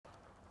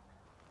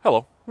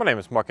Hello, my name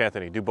is Mark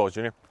Anthony Dubose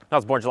Jr. I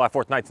was born July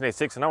 4th,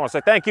 1986, and I want to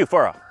say thank you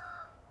for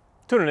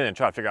tuning in and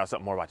trying to figure out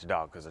something more about your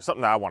dog, because there's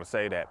something that I want to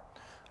say that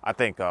I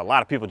think a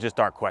lot of people just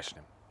aren't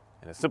questioning.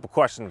 And the simple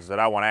questions that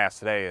I want to ask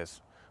today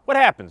is, what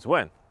happens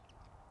when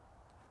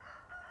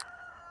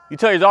you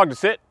tell your dog to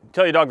sit, you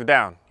tell your dog to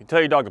down, you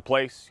tell your dog to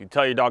place, you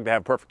tell your dog to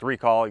have a perfect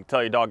recall, you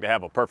tell your dog to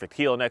have a perfect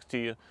heel next to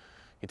you,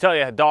 you tell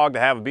your dog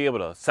to be able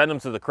to send them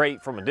to the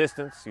crate from a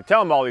distance, you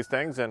tell them all these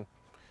things, and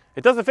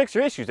it doesn't fix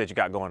your issues that you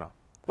got going on.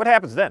 What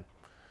happens then?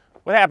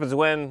 What happens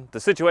when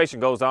the situation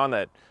goes on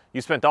that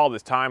you spent all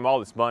this time, all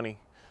this money,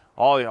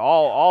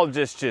 all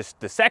just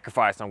the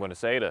sacrifice, I'm going to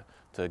say,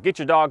 to get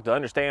your dog to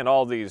understand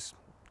all these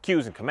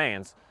cues and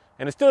commands,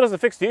 and it still doesn't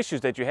fix the issues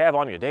that you have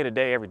on your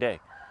day-to-day, every day?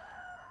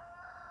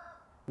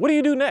 What do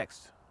you do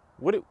next?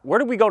 Where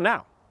do we go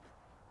now?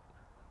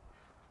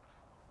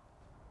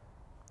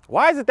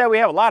 Why is it that we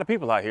have a lot of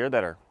people out here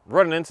that are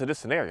running into this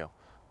scenario,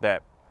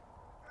 that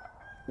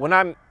when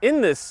I'm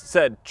in this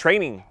said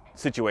training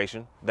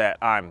situation, that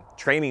I'm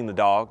training the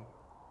dog,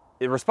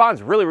 it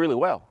responds really, really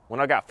well. When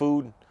I got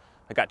food,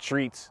 I got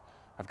treats,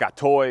 I've got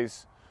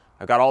toys,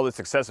 I've got all this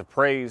excessive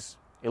praise,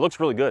 it looks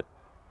really good.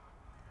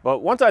 But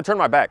once I turn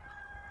my back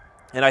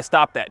and I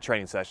stop that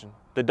training session,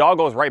 the dog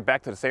goes right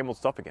back to the same old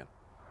stuff again.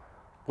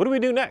 What do we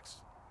do next?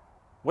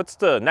 What's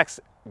the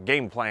next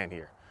game plan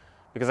here?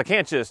 Because I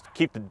can't just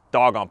keep the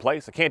dog on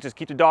place. I can't just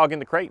keep the dog in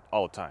the crate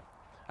all the time.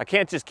 I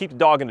can't just keep the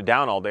dog in the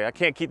down all day. I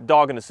can't keep the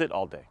dog in the sit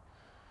all day.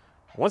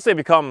 Once they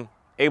become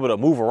able to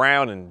move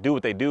around and do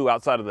what they do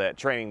outside of that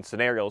training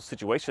scenario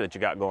situation that you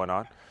got going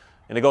on,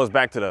 and it goes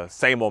back to the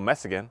same old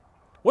mess again,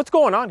 what's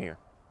going on here?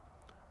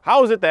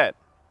 How is it that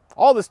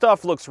all this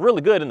stuff looks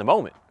really good in the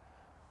moment,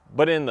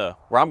 but in the,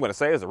 where I'm going to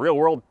say is the real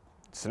world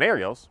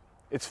scenarios,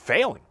 it's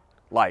failing?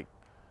 Like,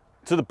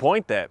 to the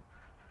point that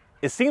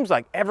it seems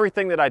like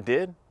everything that I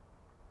did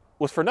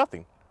was for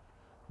nothing.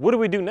 What do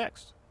we do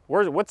next?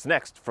 What's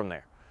next from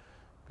there?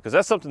 Because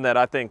that's something that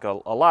I think a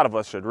lot of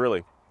us should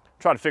really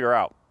try to figure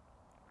out,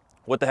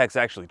 what the heck's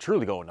actually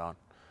truly going on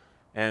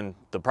and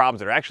the problems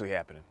that are actually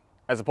happening,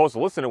 as opposed to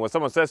listening when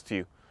someone says to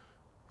you,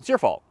 it's your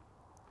fault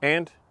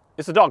and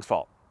it's the dog's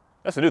fault.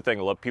 That's a new thing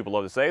people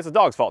love to say. It's the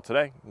dog's fault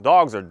today.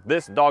 Dogs are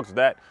this, dogs are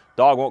that.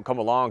 Dog won't come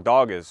along.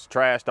 Dog is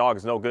trash. Dog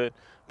is no good.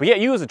 But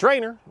yet you as a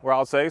trainer, or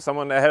I'll say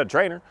someone that had a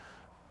trainer,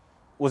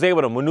 was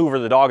able to maneuver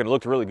the dog and it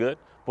looked really good.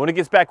 But when it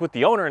gets back with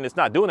the owner and it's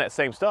not doing that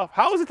same stuff,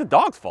 how is it the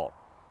dog's fault?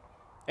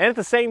 And at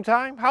the same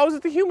time, how is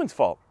it the human's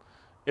fault?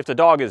 If the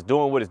dog is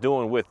doing what it's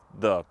doing with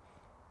the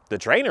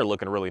trainer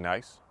looking really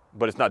nice,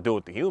 but it's not doing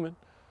with the human.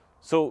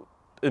 So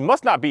it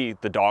must not be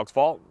the dog's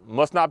fault,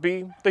 must not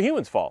be the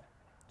human's fault.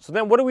 So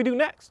then what do we do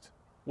next?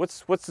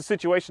 What's the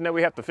situation that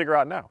we have to figure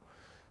out now?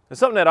 It's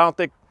something that I don't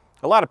think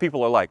a lot of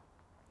people are like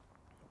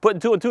putting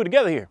two and two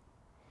together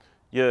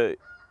here.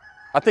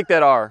 I think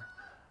that our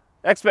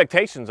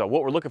expectations of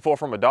what we're looking for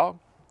from a dog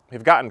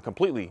have gotten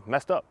completely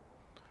messed up.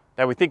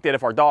 That we think that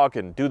if our dog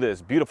can do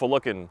this beautiful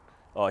looking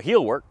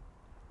heel work,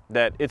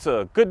 that it's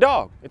a good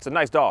dog, it's a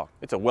nice dog,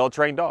 it's a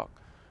well-trained dog.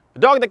 A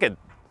dog that can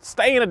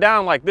stay in a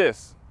down like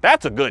this,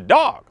 that's a good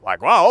dog.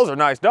 Like, wow, those are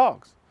nice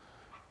dogs.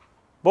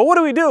 But what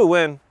do we do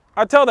when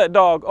I tell that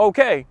dog,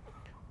 okay,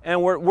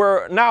 and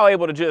we're now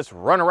able to just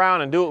run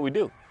around and do what we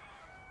do?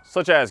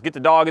 Such as get the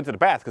dog into the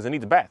bath because it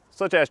needs a bath.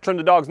 Such as trim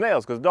the dog's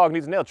nails because the dog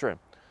needs a nail trim.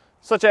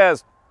 Such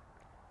as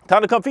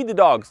time to come feed the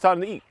dog, it's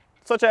time to eat.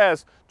 Such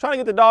as trying to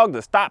get the dog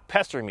to stop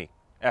pestering me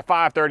at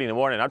 5:30 in the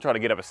morning. I'm trying to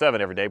get up at 7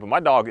 every day, but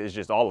my dog is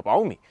just all up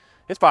on me.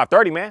 It's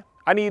 5:30, man.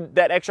 I need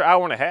that extra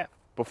hour and a half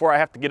before I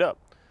have to get up.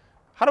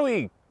 How do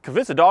we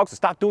convince the dogs to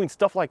stop doing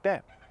stuff like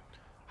that?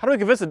 How do we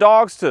convince the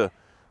dogs to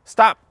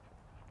stop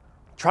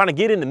trying to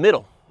get in the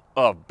middle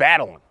of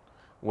battling?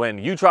 When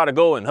you try to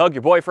go and hug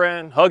your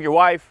boyfriend, hug your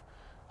wife,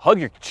 hug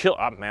your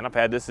children. Man, I've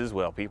had this as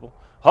well, people.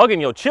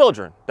 Hugging your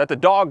children, that the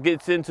dog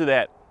gets into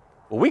that,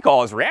 what we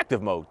call is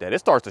reactive mode, that it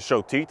starts to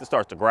show teeth, it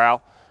starts to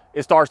growl,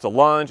 it starts to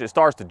lunge, it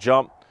starts to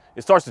jump,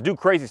 it starts to do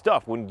crazy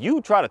stuff when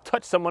you try to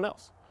touch someone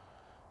else.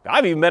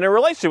 I've even been in a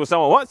relationship with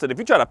someone once that if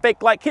you try to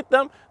fake like hit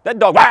them, that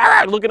dog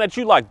looking at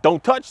you like,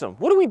 don't touch them.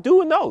 What do we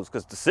do in those?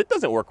 Because the sit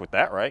doesn't work with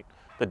that, right?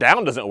 The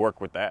down doesn't work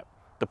with that.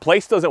 The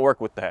place doesn't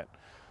work with that.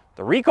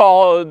 The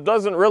recall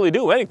doesn't really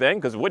do anything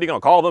because what are you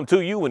going to call them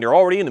to you when you're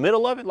already in the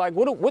middle of it? Like,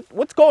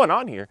 what's going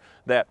on here?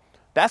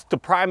 That's the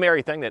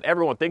primary thing that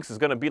everyone thinks is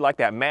going to be like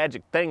that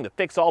magic thing to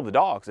fix all the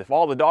dogs. If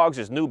all the dogs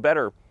just knew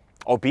better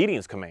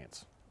obedience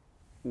commands.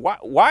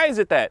 Why is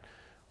it that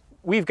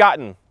we've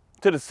gotten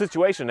to the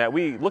situation that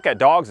we look at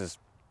dogs as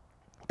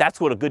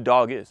that's what a good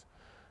dog is,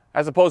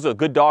 as opposed to a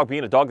good dog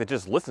being a dog that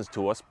just listens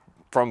to us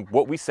from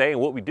what we say and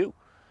what we do,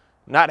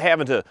 not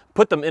having to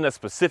put them in a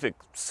specific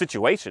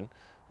situation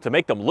to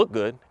make them look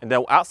good, and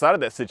then outside of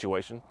that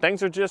situation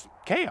things are just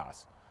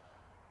chaos.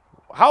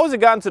 How has it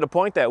gotten to the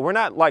point that we're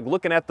not like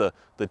looking at the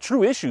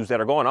true issues that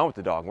are going on with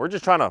the dog? We're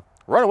just trying to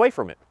run away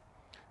from it,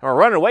 and we're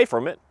running away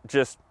from it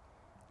just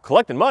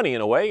collecting money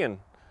in a way and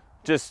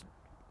just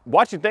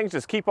watching things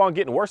just keep on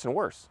getting worse and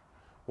worse.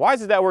 Why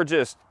is it that we're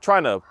just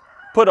trying to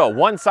put a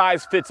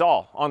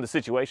one-size-fits-all on the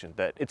situation,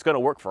 that it's going to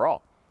work for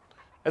all?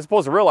 as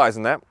opposed to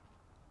realizing that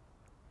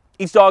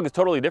each dog is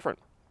totally different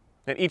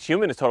and each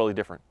human is totally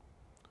different.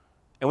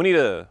 And we need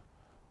to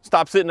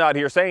stop sitting out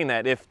here saying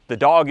that if the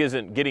dog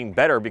isn't getting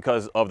better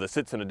because of the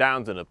sits and the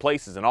downs and the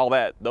places and all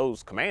that,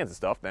 those commands and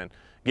stuff, then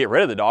get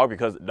rid of the dog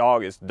because the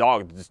dog, it's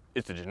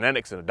the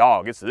genetics of the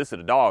dog. It's this of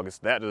the dog. It's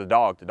that of the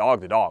dog, the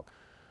dog, the dog.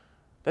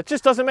 That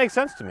just doesn't make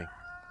sense to me.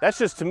 That's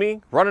just, to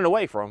me, running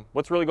away from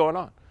what's really going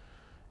on.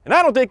 And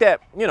I don't think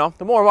that, you know,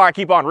 the more and more I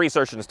keep on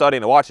researching and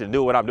studying and watching and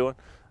doing what I'm doing,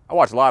 I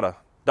watch a lot of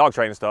dog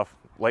training stuff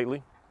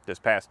lately, this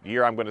past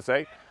year, I'm going to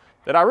say,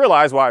 that I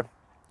realize why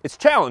it's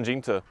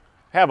challenging to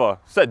have a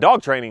set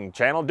dog training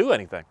channel do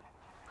anything.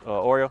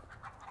 Oreo,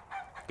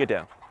 get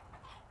down.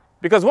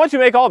 Because once you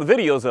make all the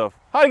videos of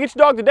how to get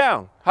your dog to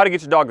down, how to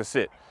get your dog to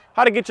sit,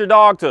 how to get your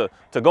dog to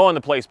go in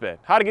the place bed,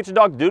 how to get your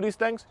dog to do these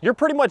things, you're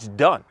pretty much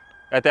done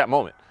at that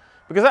moment.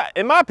 Because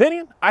in my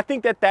opinion, I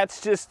think that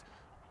that's just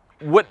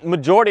what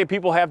majority of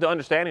people have the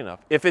understanding of.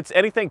 If it's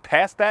anything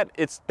past that,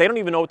 they don't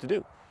even know what to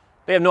do.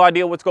 They have no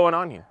idea what's going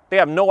on here. They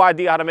have no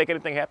idea how to make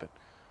anything happen.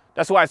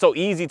 That's why it's so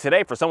easy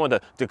today for someone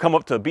to come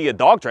up to be a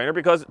dog trainer,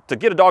 because to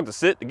get a dog to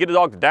sit, to get a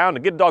dog to down, to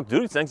get a dog to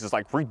do these things is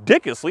like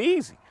ridiculously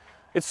easy.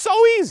 It's so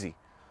easy.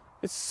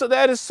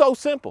 That is so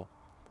simple.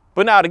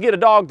 But now to get a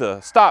dog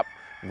to stop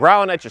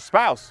growling at your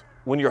spouse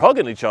when you're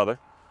hugging each other,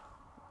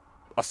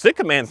 a sit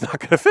command's not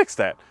gonna fix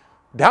that.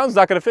 Down's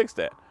not gonna fix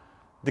that.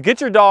 To get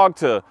your dog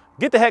to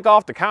get the heck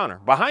off the counter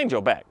behind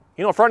your back.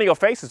 You know, in front of your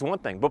face is one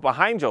thing, but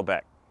behind your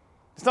back,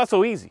 it's not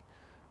so easy.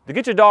 To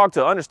get your dog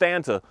to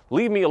understand to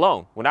leave me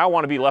alone when I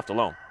want to be left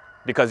alone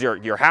because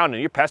you're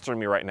hounding, you're pestering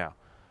me right now.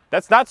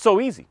 That's not so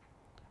easy,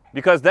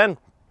 because then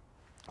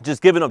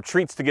just giving them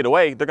treats to get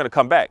away, they're going to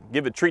come back.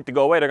 Give a treat to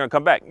go away, they're going to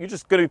come back. You're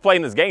just going to be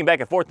playing this game back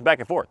and forth and back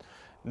and forth.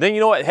 Then you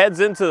know what heads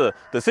into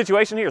the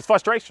situation here is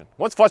frustration.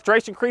 Once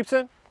frustration creeps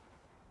in,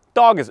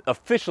 dog is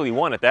officially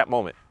won at that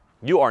moment.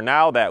 You are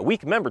now that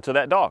weak member to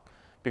that dog,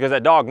 because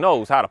that dog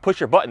knows how to push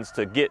your buttons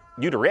to get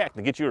you to react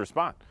and get you to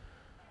respond.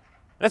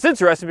 That's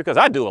interesting because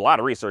I do a lot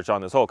of research on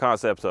this whole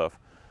concept of,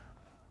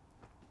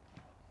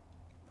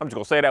 I'm just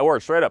gonna say that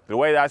word straight up, the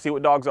way that I see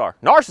what dogs are.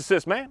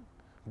 Narcissists, man.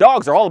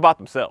 Dogs are all about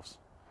themselves.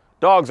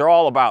 Dogs are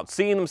all about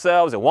seeing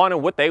themselves and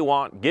wanting what they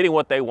want, getting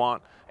what they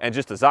want, and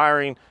just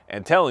desiring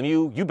and telling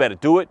you, you better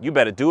do it, you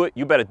better do it,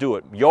 you better do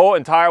it. Your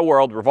entire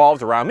world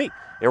revolves around me.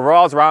 It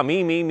revolves around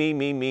me, me, me,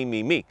 me, me,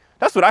 me, me.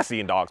 That's what I see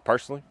in dogs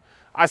personally.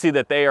 I see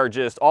that they are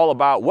just all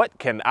about what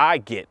can I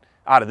get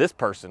out of this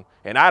person,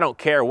 and I don't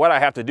care what I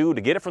have to do to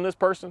get it from this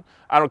person.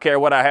 I don't care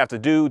what I have to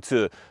do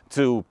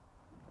to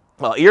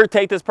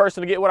irritate this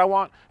person to get what I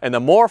want. And the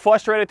more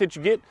frustrated that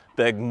you get,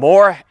 the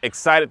more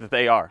excited that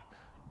they are.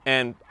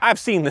 And I've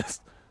seen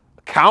this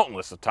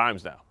countless of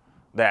times now,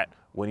 that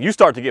when you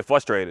start to get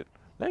frustrated,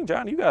 dang,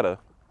 John, you gotta,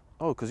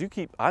 because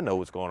I know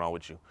what's going on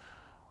with you.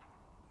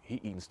 He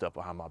eating stuff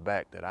behind my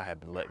back that I have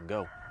been letting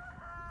go.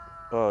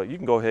 You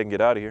can go ahead and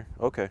get out of here.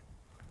 Okay.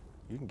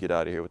 You can get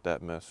out of here with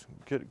that mess.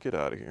 Get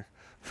out of here.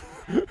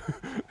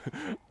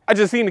 I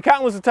just seen the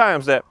countless of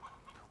times that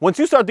once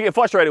you start to get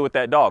frustrated with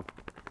that dog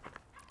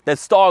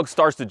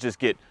starts to just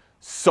get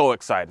so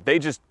excited. They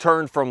just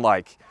turn from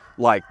like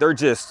they're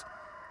just,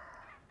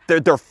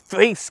 their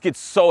face gets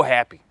so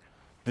happy.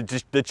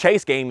 The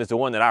chase game is the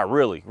one that I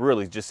really,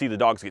 really just see the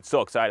dogs get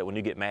so excited when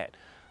you get mad.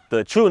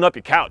 The chewing up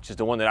your couch is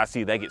the one that I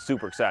see they get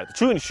super excited. The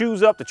chewing your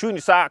shoes up, the chewing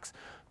your socks,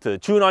 to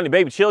chewing on your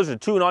baby children,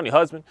 to chewing on your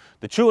husband,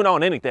 to chewing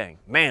on anything.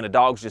 Man, the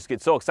dogs just get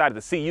so excited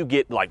to see you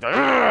get like,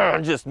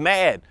 just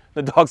mad.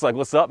 The dog's like,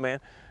 what's up, man?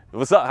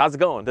 What's up? How's it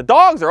going? The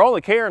dogs are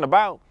only caring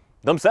about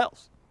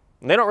themselves.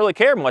 And they don't really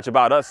care much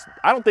about us.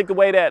 I don't think the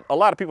way that a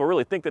lot of people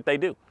really think that they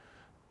do.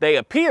 They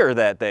appear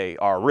that they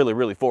are really,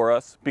 really for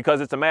us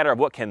because it's a matter of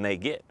what can they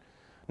get.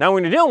 Now,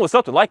 when you're dealing with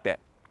something like that,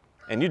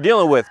 and you're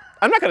dealing with,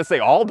 I'm not going to say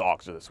all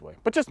dogs are this way,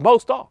 but just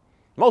most dog.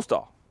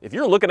 If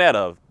you're looking at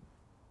a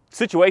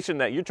situation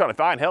that you're trying to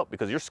find help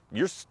because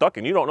you're stuck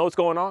and you don't know what's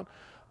going on,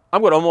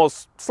 I'm going to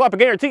almost slap a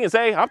guarantee and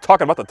say, I'm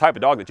talking about the type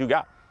of dog that you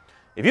got.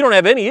 If you don't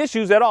have any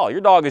issues at all,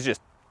 your dog is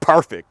just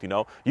perfect, you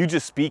know. You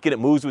just speak and it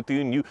moves with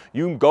you, and you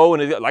can go,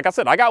 and like I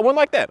said, I got one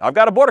like that. I've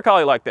got a border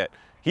collie like that.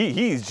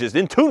 He's just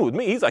in tune with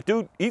me. He's like,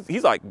 dude,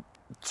 he's like,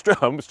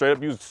 I'm straight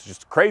up use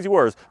just crazy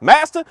words.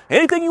 Master,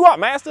 anything you want,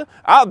 master,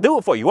 I'll do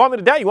it for you. You want me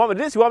to down? You want me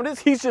to this? You want me to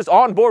this? He's just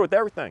on board with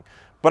everything.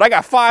 But I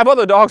got 5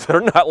 other dogs that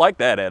are not like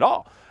that at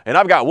all. And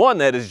I've got one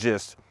that is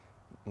just,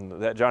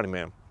 that Johnny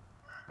man,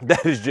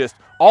 that is just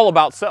all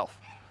about self.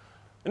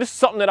 And this is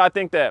something that I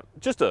think that,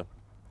 just to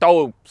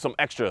throw some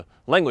extra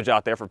language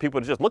out there for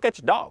people to just look at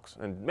your dogs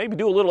and maybe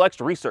do a little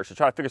extra research to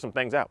try to figure some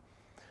things out.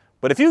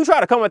 But if you try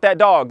to come at that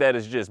dog that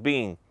is just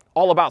being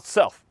all about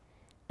self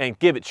and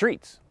give it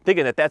treats,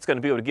 thinking that that's going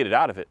to be able to get it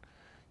out of it,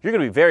 you're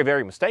going to be very,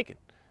 very mistaken.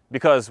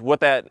 Because what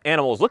that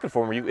animal is looking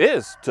for you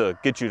is to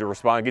get you to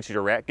respond, get you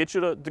to react, get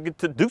you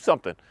to do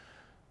something.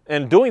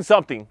 And doing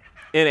something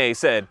in a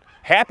said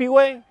happy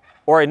way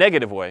or a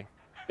negative way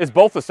is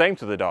both the same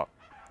to the dog.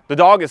 The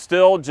dog is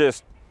still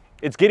just,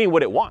 it's getting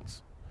what it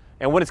wants.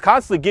 And when it's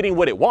constantly getting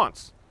what it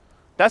wants,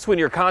 that's when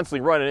you're constantly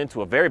running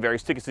into a very, very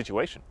sticky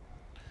situation.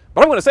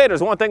 But I'm going to say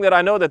there's one thing that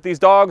I know that these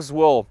dogs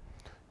will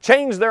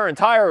change their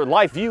entire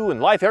life view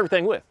and life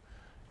everything with,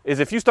 is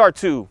if you start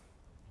to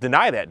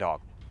deny that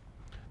dog.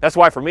 That's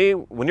why for me,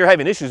 when you're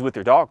having issues with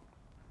your dog,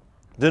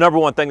 the number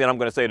one thing that I'm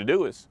going to say to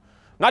do is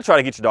not try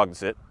to get your dog to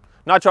sit,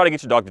 not try to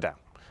get your dog to down,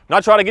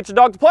 not try to get your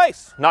dog to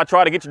place, not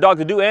try to get your dog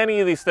to do any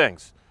of these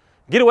things.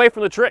 Get away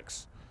from the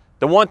tricks.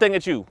 The one thing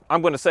that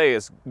I'm going to say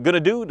is going to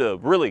do to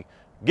really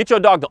get your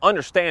dog to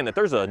understand that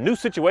there's a new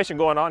situation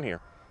going on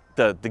here,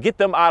 to get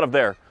them out of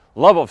their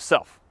love of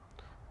self,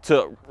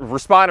 to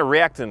respond and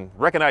react and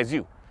recognize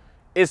you,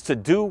 is to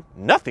do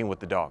nothing with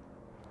the dog.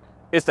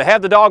 Is to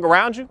have the dog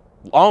around you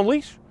on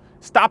leash.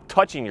 Stop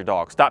touching your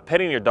dog. Stop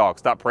petting your dog.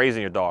 Stop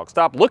praising your dog.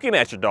 Stop looking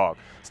at your dog.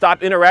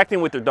 Stop interacting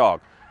with your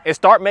dog. And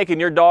start making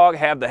your dog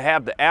have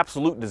the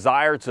absolute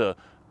desire to,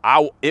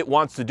 it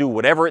wants to do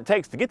whatever it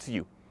takes to get to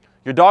you.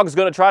 Your dog is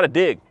going to try to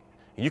dig.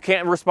 You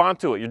can't respond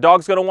to it. Your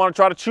dog's going to want to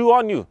try to chew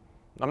on you.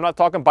 I'm not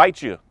talking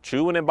bite you.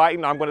 Chewing and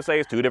biting, I'm going to say,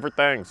 is two different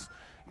things.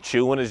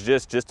 Chewing is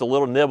just a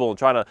little nibble and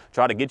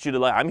try to get you to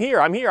like, I'm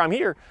here, I'm here, I'm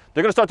here.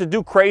 They're going to start to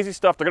do crazy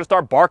stuff. They're going to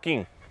start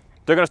barking.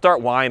 They're going to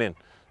start whining.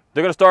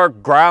 They're going to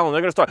start growling.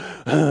 They're going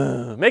to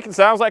start making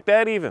sounds like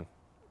that even.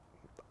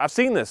 I've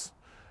seen this.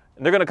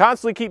 And they're going to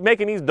constantly keep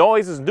making these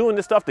noises and doing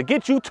this stuff to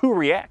get you to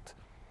react.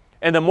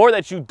 And the more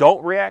that you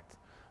don't react,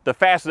 the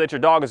faster that your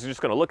dog is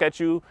just going to look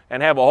at you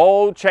and have a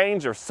whole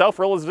change of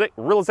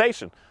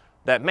self-realization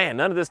that, man,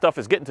 none of this stuff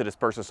is getting to this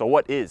person, so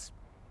what is?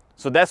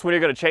 So that's when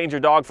you're going to change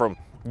your dog from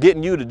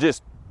getting you to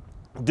just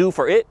do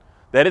for it,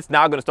 that it's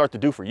now going to start to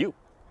do for you.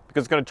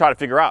 Because it's going to try to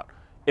figure out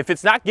if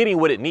it's not getting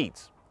what it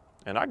needs.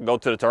 And I can go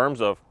to the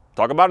terms of,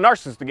 talk about a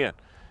narcissist again.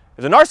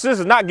 If the narcissist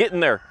is not getting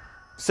their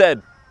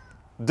said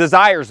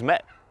desires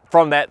met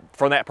from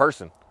that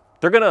person,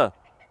 they're gonna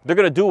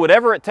do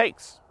whatever it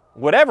takes,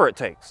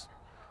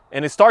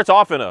 and it starts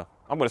off in a,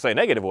 I'm gonna say,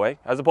 negative way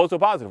as opposed to a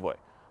positive way,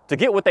 to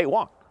get what they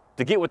want,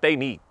 to get what they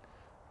need,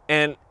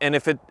 and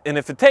if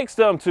it takes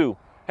them to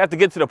have to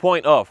get to the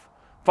point of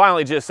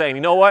finally just saying,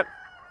 you know what,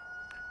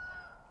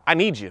 I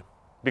need you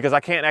because I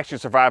can't actually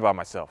survive by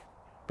myself,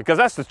 because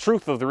that's the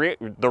truth of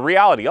the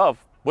reality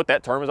of what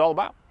that term is all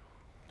about.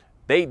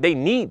 They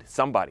need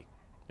somebody.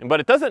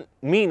 But it doesn't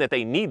mean that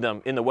they need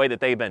them in the way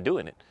that they've been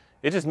doing it.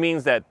 It just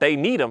means that they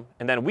need them,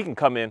 and then we can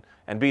come in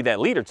and be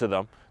that leader to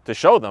them to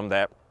show them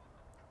that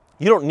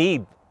you don't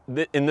need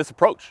in this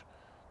approach.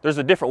 There's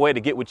a different way to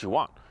get what you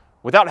want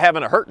without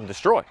having to hurt and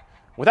destroy,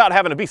 without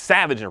having to be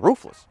savage and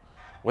ruthless,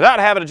 without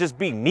having to just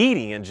be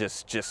needy and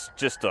just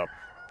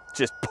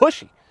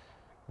pushy,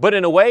 but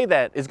in a way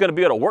that is going to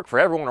be able to work for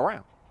everyone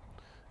around.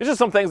 It's just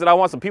some things that I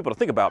want some people to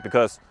think about,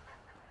 because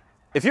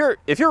if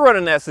you're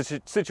running that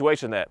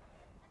situation that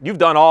you've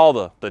done all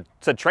the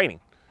said training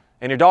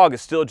and your dog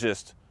is still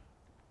just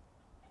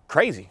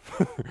crazy,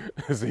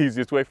 is the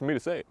easiest way for me to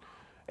say it,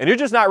 and you're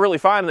just not really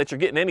finding that you're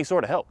getting any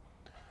sort of help,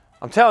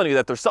 I'm telling you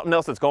that there's something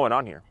else that's going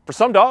on here. For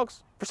some, I'm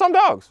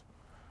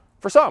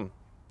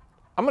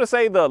going to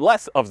say the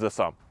less of the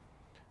some.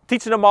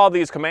 Teaching them all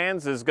these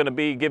commands is going to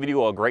be giving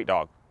you a great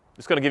dog.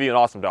 It's going to give you an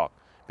awesome dog.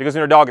 Because when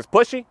your dog is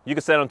pushy, you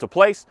can set them to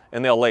place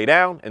and they'll lay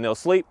down and they'll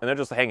sleep and they'll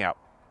just hang out.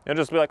 They'll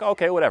just be like,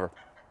 okay, whatever.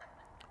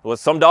 With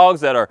some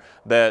dogs that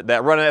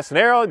run in that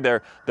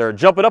scenario, they're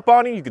jumping up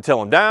on you. You can tell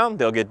them down,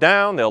 they'll get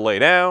down, they'll lay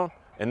down,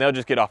 and they'll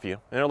just get off you.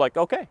 And they're like,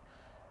 okay.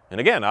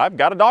 And again, I've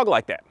got a dog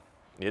like that.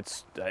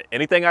 It's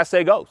anything I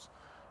say goes.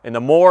 And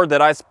the more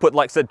that I put,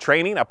 like said,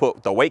 training, I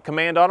put the weight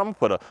command on him,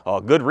 put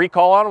a good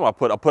recall on him, I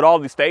put all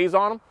these stays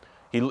on him.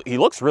 He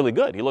looks really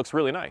good. He looks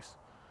really nice.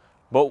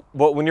 But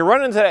when you're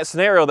running into that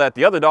scenario that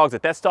the other dogs,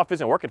 that stuff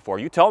isn't working for,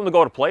 you tell them to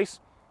go to place,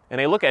 and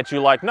they look at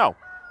you like, no.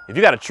 If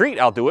you got a treat,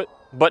 I'll do it.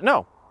 But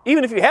no.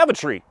 Even if you have a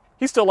treat,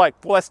 he's still like,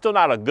 well, that's still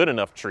not a good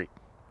enough treat.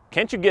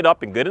 Can't you get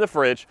up and get in the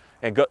fridge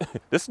and go,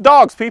 this is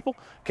dogs, people.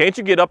 Can't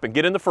you get up and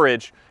get in the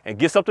fridge and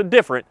get something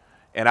different,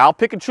 and I'll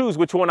pick and choose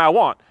which one I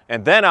want,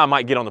 and then I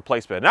might get on the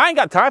place bed. And I ain't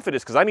got time for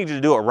this because I need you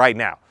to do it right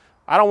now.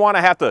 I don't want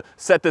to have to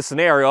set this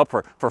scenario up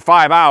for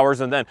 5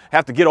 hours and then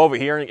have to get over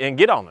here and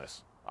get on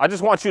this. I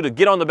just want you to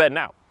get on the bed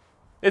now.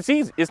 It's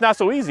easy. It's not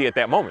so easy at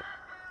that moment.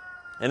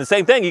 And the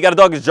same thing, you got a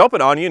dog that's jumping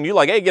on you, and you're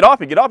like, hey, get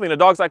off me, get off me. And the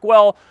dog's like,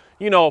 well,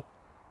 you know,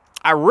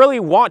 I really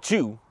want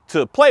you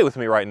to play with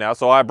me right now,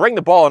 so I bring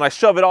the ball and I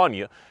shove it on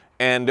you.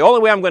 And the only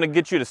way I'm going to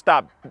get you to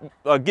stop,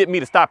 get me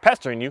to stop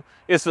pestering you,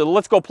 is to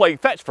let's go play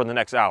fetch for the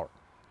next hour.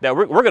 That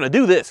we're going to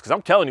do this, because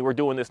I'm telling you we're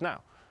doing this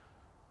now.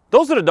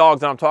 Those are the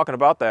dogs that I'm talking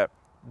about, that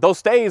those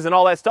stays and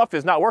all that stuff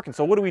is not working.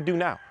 So what do we do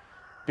now?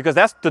 Because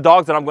that's the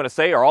dogs that I'm going to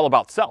say are all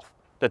about self,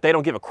 that they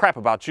don't give a crap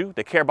about you.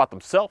 They care about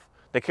themselves.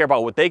 They care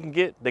about what they can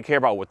get. They care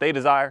about what they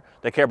desire.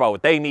 They care about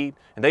what they need.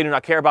 And they do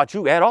not care about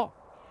you at all.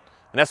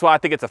 And that's why I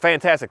think it's a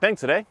fantastic thing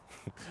today.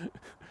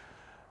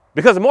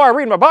 Because the more I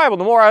read my Bible,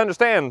 the more I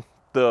understand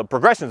the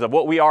progressions of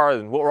what we are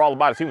and what we're all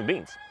about as human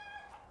beings.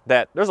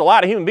 That there's a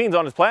lot of human beings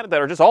on this planet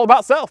that are just all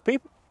about self,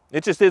 people.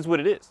 It just is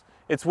what it is.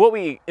 It's what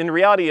we, in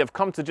reality, have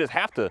come to just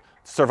have to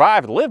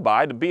survive and live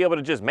by to be able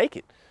to just make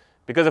it.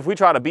 Because if we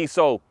try to be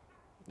so,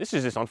 this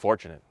is just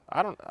unfortunate.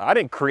 I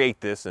didn't create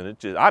this, and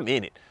I'm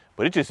in it.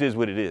 But it just is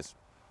what it is.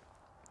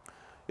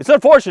 It's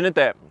unfortunate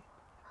that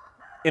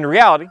in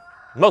reality,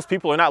 most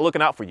people are not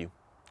looking out for you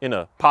in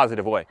a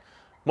positive way.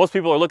 Most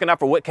people are looking out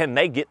for what can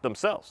they get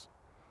themselves.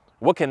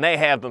 What can they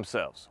have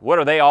themselves? What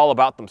are they all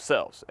about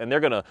themselves? And they're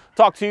going to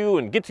talk to you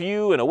and get to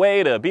you in a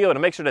way to be able to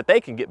make sure that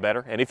they can get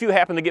better. And if you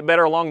happen to get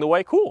better along the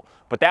way, cool.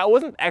 But that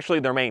wasn't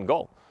actually their main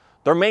goal.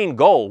 Their main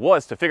goal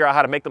was to figure out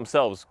how to make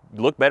themselves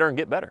look better and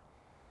get better.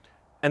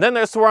 And then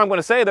there's where I'm going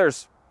to say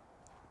there's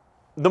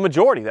the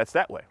majority that's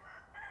that way.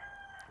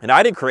 And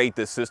I didn't create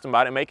this system.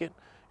 I didn't make it.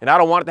 And I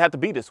don't want it to have to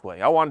be this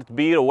way. I want it to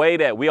be a way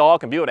that we all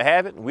can be able to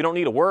have it. And we don't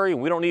need to worry, and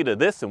we don't need to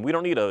this, and we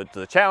don't need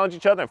to challenge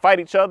each other and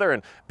fight each other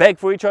and beg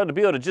for each other to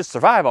be able to just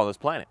survive on this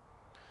planet.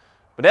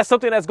 But that's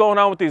something that's going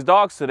on with these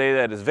dogs today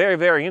that is very,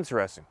 very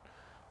interesting.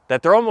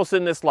 That they're almost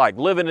in this, like,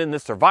 living in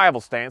this survival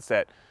stance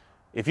that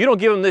if you don't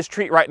give them this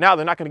treat right now,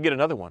 they're not going to get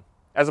another one.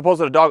 As opposed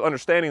to the dog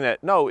understanding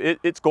that, no,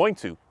 it's going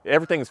to.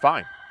 Everything's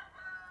fine.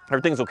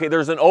 Everything's okay.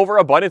 There's an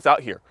overabundance out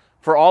here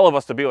for all of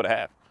us to be able to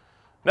have.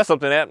 That's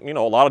something that, you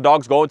know, a lot of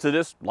dogs go into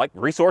this, like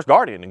resource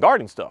guardian and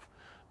guarding stuff.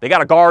 They got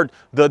to guard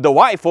the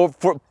wife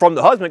from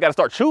the husband, got to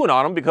start chewing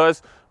on them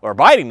because, or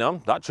biting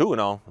them, not chewing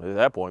on at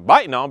that point,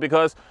 biting on them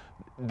because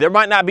there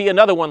might not be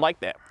another one like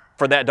that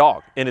for that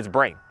dog in its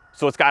brain.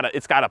 So it's got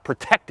to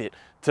protect it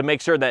to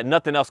make sure that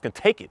nothing else can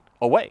take it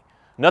away.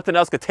 Nothing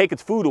else could take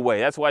its food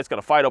away. That's why it's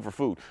going to fight over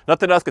food.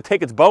 Nothing else could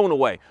take its bone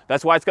away.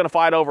 That's why it's going to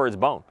fight over its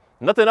bone.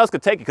 Nothing else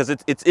could take it because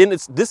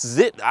this is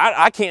it.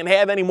 I can't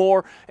have any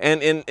more,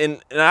 and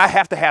I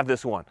have to have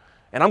this one.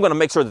 And I'm going to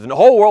make sure that the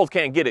whole world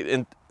can't get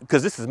it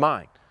because this is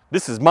mine.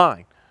 This is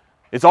mine.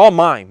 It's all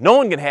mine. No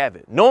one can have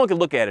it. No one can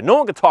look at it. No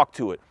one can talk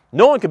to it.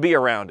 No one can be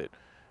around it.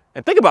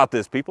 And think about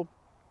this, people.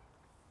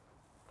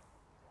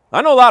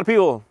 I know a lot of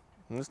people,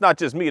 and it's not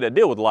just me that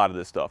deal with a lot of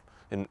this stuff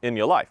in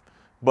your life,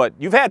 but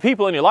you've had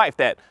people in your life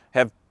that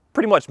have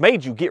pretty much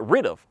made you get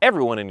rid of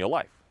everyone in your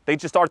life. They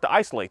just started to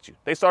isolate you.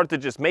 They started to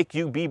just make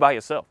you be by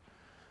yourself.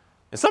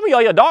 And some of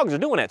y'all, your dogs are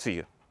doing that to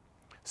you.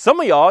 Some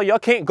of y'all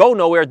can't go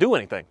nowhere, do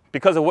anything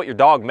because of what your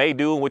dog may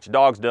do and what your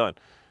dog's done.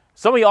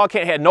 Some of y'all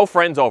can't have no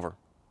friends over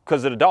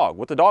because of the dog,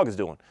 what the dog is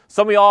doing.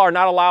 Some of y'all are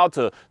not allowed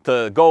to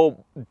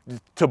go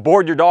to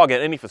board your dog at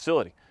any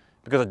facility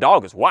because a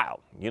dog is wild.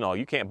 You know,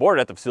 you can't board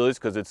it at the facilities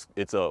because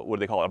it's a, what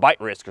do they call it, a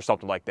bite risk or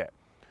something like that.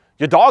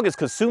 Your dog has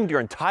consumed your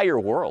entire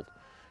world.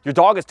 Your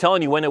dog is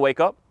telling you when to wake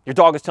up. Your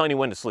dog is telling you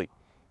when to sleep.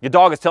 Your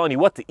dog is telling you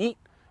what to eat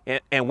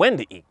and when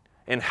to eat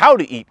and how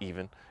to eat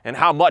even and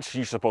how much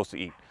you're supposed to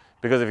eat.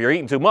 Because if you're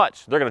eating too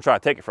much, they're going to try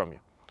to take it from you.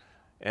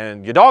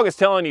 And your dog is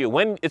telling you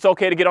when it's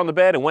okay to get on the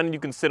bed and when you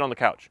can sit on the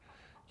couch.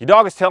 Your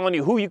dog is telling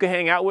you who you can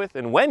hang out with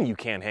and when you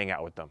can hang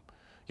out with them.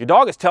 Your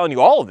dog is telling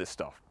you all of this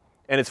stuff.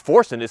 And it's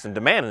forcing this and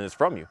demanding this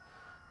from you.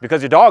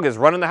 Because your dog is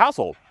running the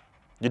household.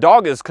 Your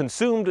dog has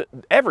consumed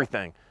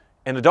everything.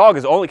 And the dog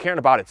is only caring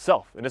about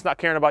itself. And it's not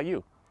caring about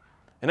you.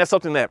 And that's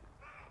something that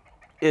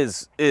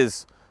is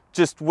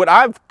just what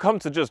I've come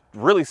to just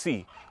really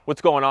see what's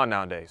going on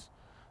nowadays.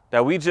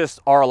 That we just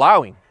are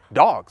allowing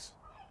dogs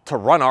to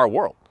run our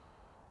world.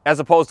 As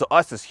opposed to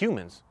us as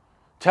humans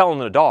telling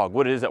the dog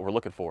what it is that we're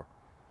looking for.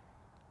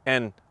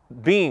 And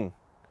being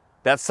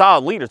that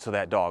solid leader to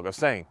that dog of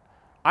saying,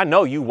 I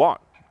know you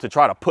want to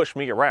try to push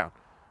me around,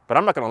 but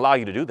I'm not going to allow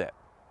you to do that.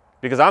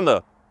 Because I'm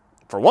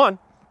for one,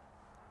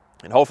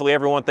 and hopefully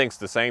everyone thinks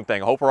the same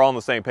thing. I hope we're all on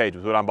the same page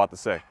with what I'm about to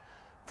say.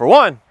 For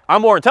one,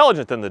 I'm more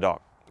intelligent than the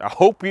dog. I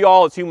hope we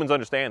all as humans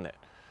understand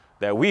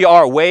that we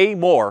are way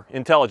more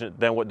intelligent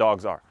than what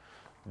dogs are.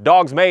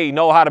 Dogs may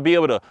know how to be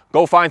able to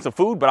go find some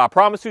food, but I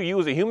promise you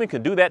as a human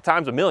can do that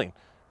times a million.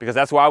 Because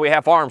that's why we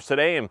have farms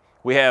today, and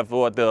we have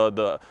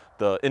the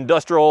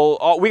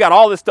industrial, we got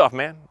all this stuff,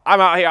 man. I'm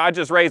out here, I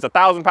just raised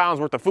 1,000 pounds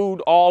worth of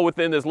food all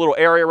within this little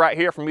area right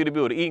here for me to be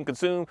able to eat and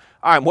consume.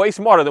 I'm way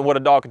smarter than what a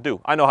dog can do.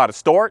 I know how to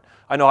store it.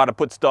 I know how to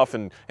put stuff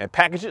and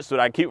package it so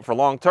that I can keep it for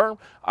long term.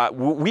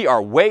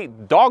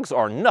 Dogs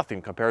are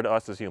nothing compared to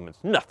us as humans.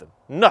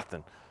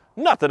 Nothing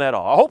at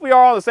all. I hope we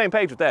are all on the same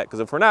page with that, because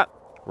if we're not,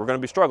 we're going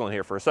to be struggling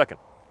here for a second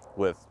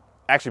with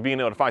actually being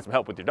able to find some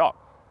help with your dog.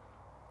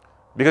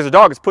 Because the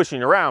dog is pushing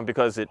you around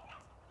because it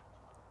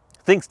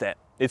thinks that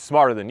it's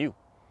smarter than you.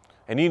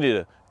 And you need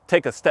to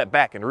take a step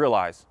back and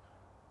realize,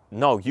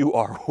 no, you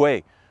are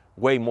way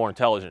more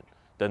intelligent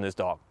than this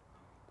dog.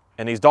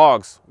 And these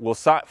dogs will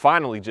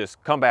finally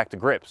just come back to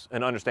grips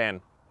and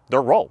understand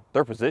their role,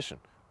 their position,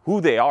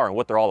 who they are and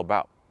what they're all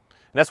about.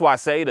 And that's why I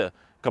say to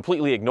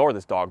completely ignore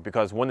this dog,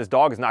 because when this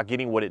dog is not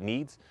getting what it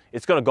needs,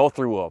 it's going to go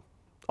through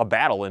a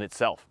battle in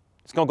itself.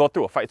 It's going to go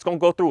through a fight. It's going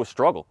to go through a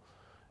struggle.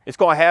 It's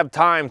going to have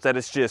times that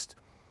it's just,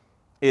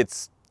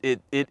 it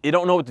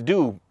don't know what to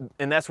do.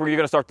 And that's where you're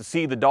going to start to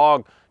see the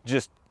dog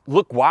just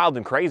look wild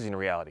and crazy in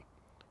reality,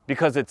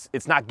 because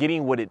it's not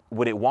getting what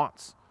it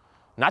wants,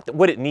 not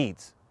what it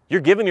needs.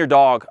 You're giving your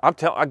dog,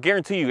 I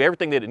guarantee you,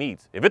 everything that it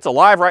needs. If it's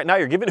alive right now,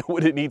 you're giving it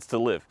what it needs to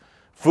live.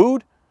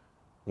 Food,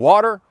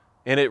 water,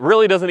 and it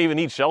really doesn't even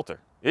need shelter.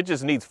 It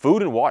just needs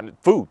food and water.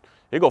 Food.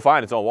 It'll go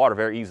find its own water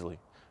very easily.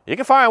 You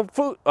can find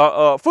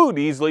food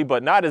easily,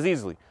 but not as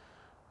easily.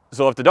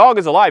 So if the dog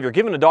is alive, you're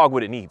giving the dog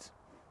what it needs.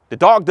 The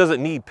dog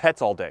doesn't need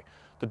pets all day.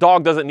 The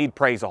dog doesn't need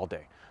praise all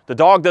day. The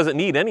dog doesn't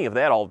need any of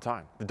that all the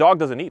time. The dog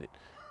doesn't need it.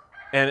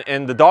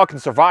 And the dog can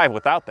survive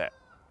without that.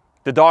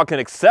 The dog can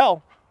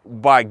excel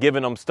by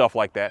giving them stuff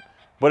like that.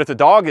 But if the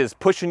dog is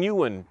pushing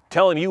you and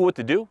telling you what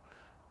to do,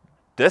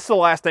 that's the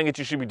last thing that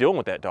you should be doing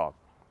with that dog.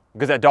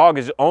 Because that dog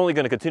is only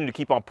going to continue to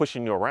keep on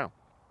pushing you around.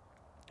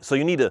 So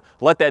you need to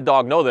let that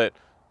dog know that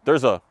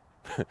there's a,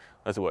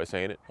 that's the way of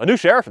saying it, a new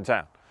sheriff in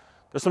town.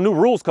 There's some new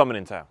rules coming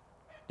in town.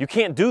 You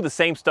can't do the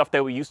same stuff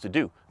that we used to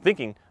do,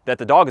 thinking that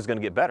the dog is going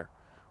to get better.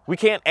 We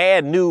can't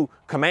add new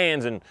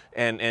commands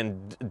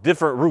and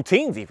different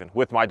routines even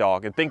with my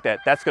dog and think that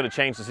that's going to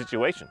change the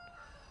situation.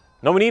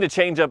 No, we need to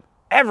change up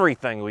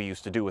everything we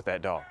used to do with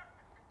that dog.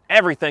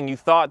 Everything you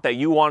thought that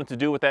you wanted to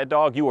do with that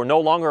dog, you are no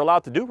longer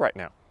allowed to do right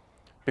now.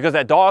 Because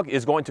that dog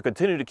is going to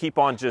continue to keep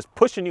on just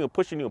pushing you and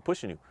pushing you and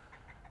pushing you.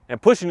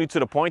 And pushing you to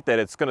the point that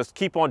it's going to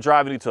keep on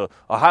driving you to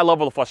a high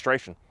level of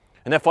frustration.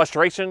 And that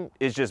frustration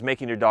is just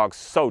making your dog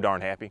so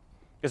darn happy.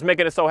 It's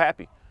making it so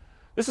happy.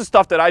 This is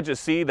stuff that I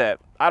just see that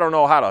I don't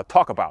know how to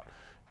talk about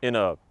in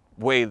a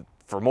way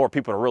for more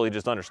people to really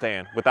just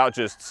understand without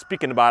just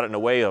speaking about it in a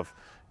way of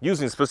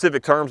using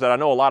specific terms that I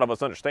know a lot of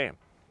us understand.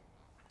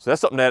 So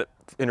that's something that,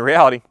 in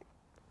reality,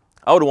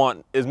 I would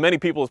want as many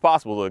people as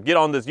possible to get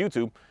on this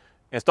YouTube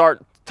and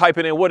start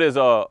typing in what is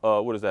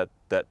that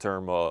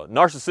term,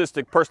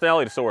 narcissistic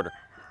personality disorder,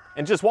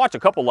 and just watch a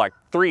couple like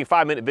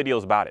 3-5 minute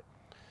videos about it,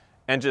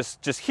 and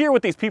just hear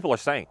what these people are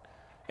saying,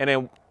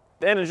 and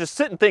then just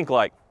sit and think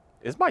like,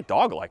 is my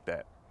dog like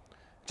that?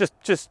 Just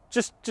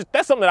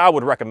that's something that I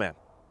would recommend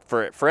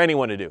for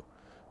anyone to do.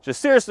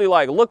 Just seriously,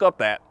 like, look up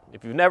that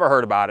if you've never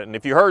heard about it, and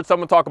if you heard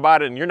someone talk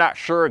about it and you're not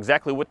sure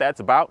exactly what that's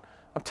about,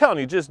 I'm telling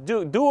you, just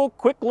do a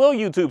quick little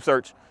YouTube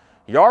search.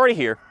 You're already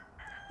here.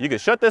 You can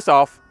shut this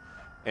off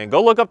and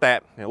go look up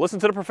that and listen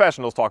to the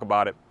professionals talk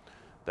about it.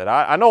 That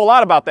I know a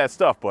lot about that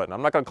stuff, but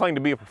I'm not going to claim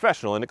to be a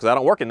professional in it because I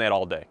don't work in that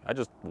all day. I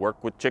just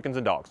work with chickens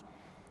and dogs.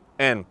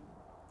 And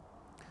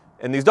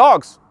these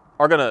dogs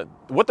are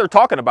what they're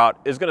talking about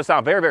is going to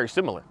sound very, very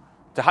similar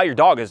to how your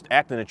dog is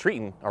acting and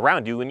treating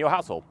around you in your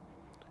household.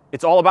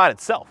 It's all about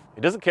itself.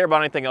 It doesn't care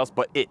about anything else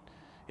but it.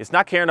 It's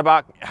not caring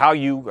about are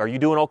you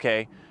doing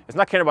okay? It's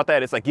not caring about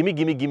that. It's like, gimme,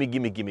 gimme, gimme,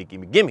 gimme, gimme,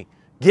 gimme, gimme,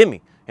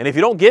 gimme. And if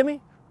you don't give me,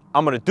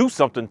 I'm going to do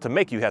something to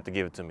make you have to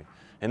give it to me.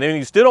 And then when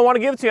you still don't want to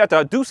give it to me, you have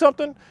to do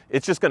something.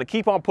 It's just going to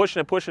keep on pushing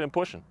and pushing and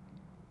pushing.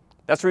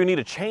 That's where you need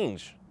to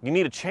change. You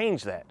need to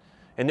change that.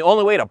 And the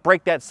only way to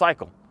break that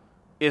cycle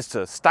is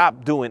to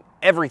stop doing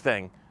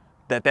everything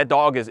that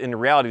dog is in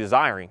reality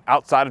desiring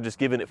outside of just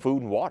giving it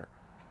food and water.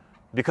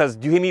 Because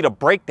you need to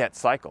break that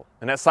cycle.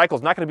 And that cycle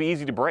is not going to be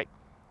easy to break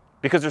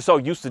because they're so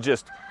used to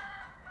just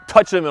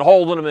touching them and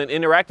holding them and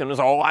interacting. It's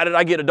like, oh, why did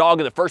I get a dog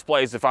in the first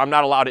place if I'm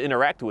not allowed to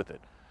interact with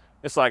it?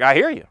 It's like, I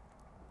hear you.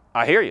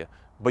 I hear you.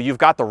 But you've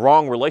got the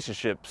wrong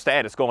relationship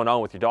status going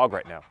on with your dog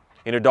right now.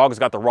 And your dog has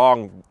got the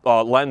wrong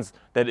lens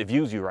that it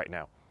views you right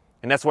now.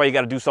 And that's why you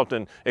got to do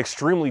something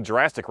extremely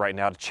drastic right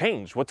now to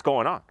change what's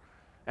going on.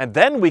 And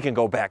then we can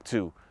go back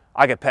to,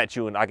 I can pet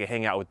you and I can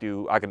hang out with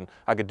you. I can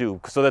do,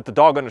 so that the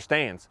dog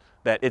understands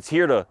that it's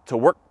here to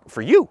work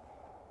for you.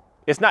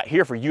 It's not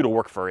here for you to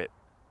work for it.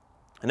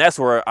 And that's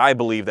where I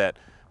believe that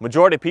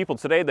majority of people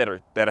today that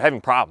are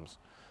having problems,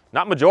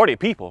 not majority of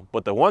people,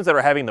 but the ones that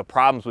are having the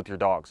problems with your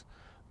dogs,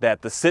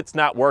 that the sit's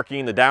not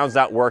working, the down's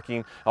not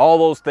working, all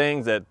those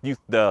things that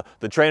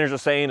the trainers are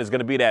saying is going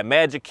to be that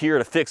magic cure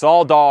to fix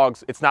all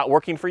dogs, it's not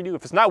working for you.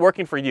 If it's not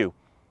working for you,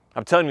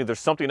 I'm telling you there's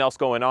something else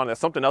going on. That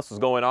something else is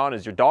going on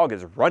is your dog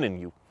is running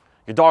you.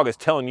 Your dog is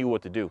telling you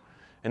what to do.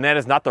 And that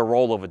is not the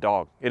role of a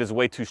dog. It is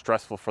way too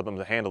stressful for them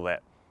to handle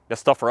that.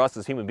 That's stuff for us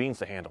as human beings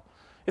to handle.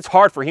 It's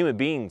hard for human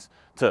beings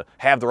to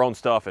have their own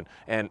stuff and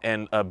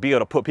be able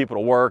to put people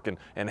to work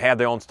and have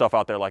their own stuff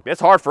out there like that.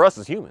 It's hard for us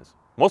as humans.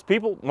 Most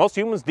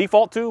humans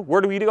default to,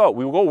 where do we go?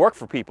 We will go work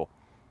for people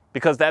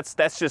because that's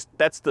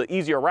the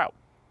easier route.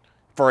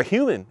 For a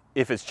human,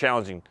 if it's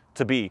challenging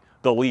to be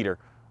the leader,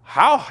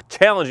 how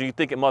challenging do you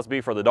think it must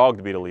be for the dog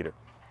to be the leader?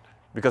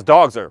 Because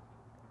dogs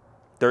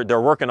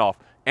they're working off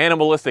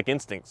animalistic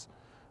instincts,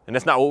 and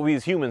that's not what we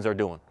as humans are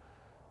doing.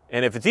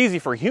 And if it's easy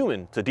for a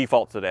human to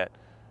default to that,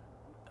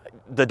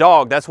 the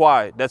dog, that's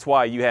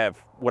why you have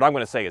what I'm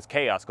going to say is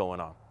chaos going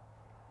on.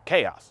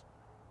 Chaos.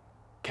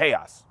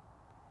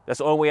 That's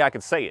the only way I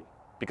can say it,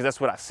 because that's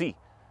what I see.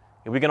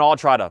 And we can all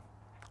try to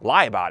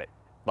lie about it.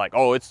 Like,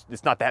 oh, it's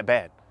not that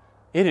bad.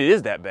 It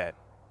is that bad.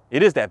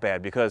 It is that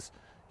bad because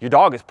your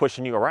dog is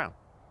pushing you around.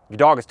 Your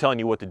dog is telling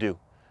you what to do.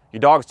 Your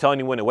dog is telling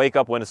you when to wake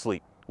up, when to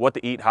sleep, what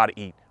to eat, how to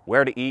eat,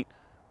 where to eat,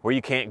 where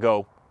you can't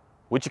go,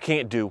 what you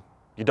can't do.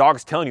 Your dog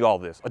is telling you all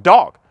this. A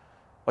dog,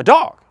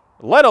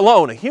 let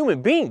alone a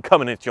human being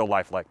coming into your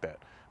life like that,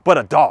 but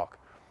a dog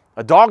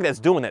that's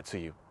doing that to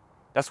you.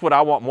 That's what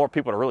I want more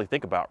people to really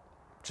think about.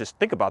 Just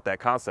think about that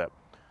concept,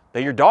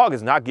 that your dog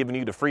is not giving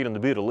you the freedom to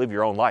be able to live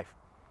your own life.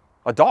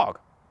 A dog,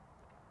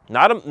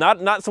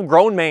 not some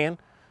grown man,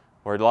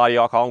 or a lot of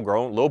y'all call them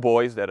grown little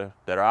boys that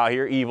are out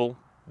here evil,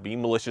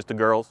 being malicious to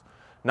girls.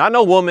 Not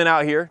no woman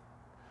out here,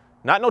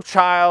 not no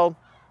child,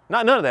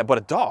 not none of that, but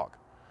a dog.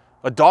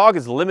 A dog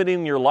is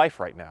limiting your life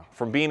right now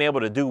from being able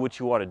to do what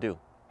you want to do.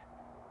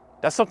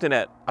 That's something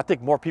that I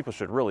think more people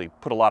should really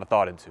put a lot of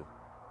thought into.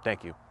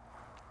 Thank you.